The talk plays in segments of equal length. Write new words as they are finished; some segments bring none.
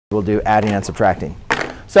we'll do adding and subtracting.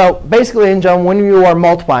 So basically, ladies and gentlemen, when you are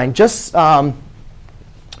multiplying, just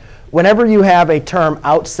whenever you have a term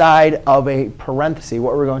outside of a parenthesis,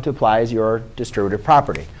 what we're going to apply is your distributive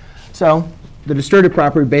property. So the distributive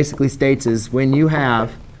property basically states is when you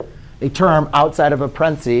have a term outside of a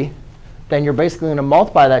parenthesis, then you're basically going to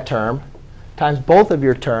multiply that term times both of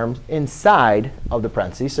your terms inside of the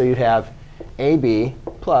parentheses. So you'd have AB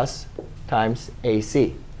plus times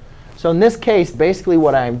AC. So in this case, basically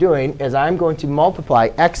what I'm doing is I'm going to multiply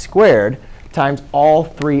x squared times all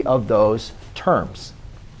three of those terms.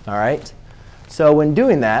 All right? So when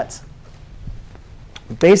doing that,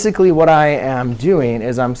 basically what I am doing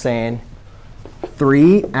is I'm saying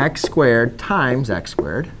 3x squared times x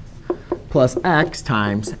squared plus x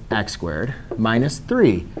times x squared minus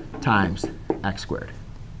 3 times x squared.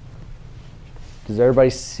 Does everybody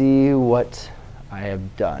see what I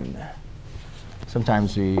have done?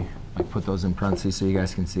 Sometimes we put those in parentheses so you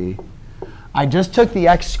guys can see. I just took the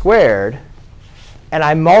x squared and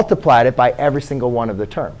I multiplied it by every single one of the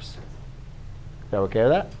terms. Is that okay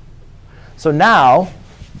with that? So now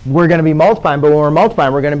we're going to be multiplying, but when we're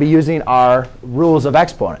multiplying, we're going to be using our rules of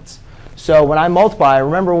exponents. So when I multiply,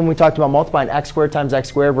 remember when we talked about multiplying x squared times x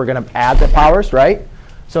squared, we're going to add the powers, right?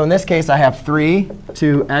 So in this case, I have 3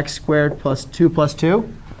 to x squared plus 2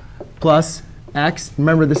 plus x.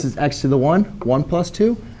 Remember, this is x to the 1, 1 plus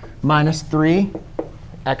 2, minus 3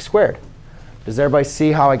 x squared. Does everybody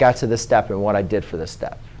see how I got to this step and what I did for this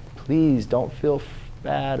step? Please don't feel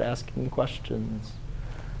bad asking questions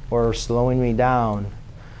or slowing me down,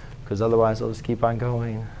 because otherwise I'll just keep on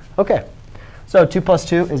going. OK. So 2 plus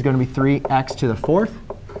 2 is going to be 3x to the 4th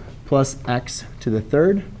plus x to the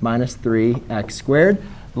 3rd minus 3x squared.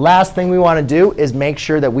 Last thing we want to do is make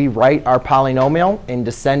sure that we write our polynomial in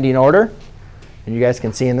descending order. And you guys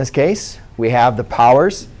can see in this case, we have the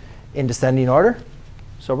powers in descending order.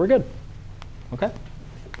 So we're good. OK?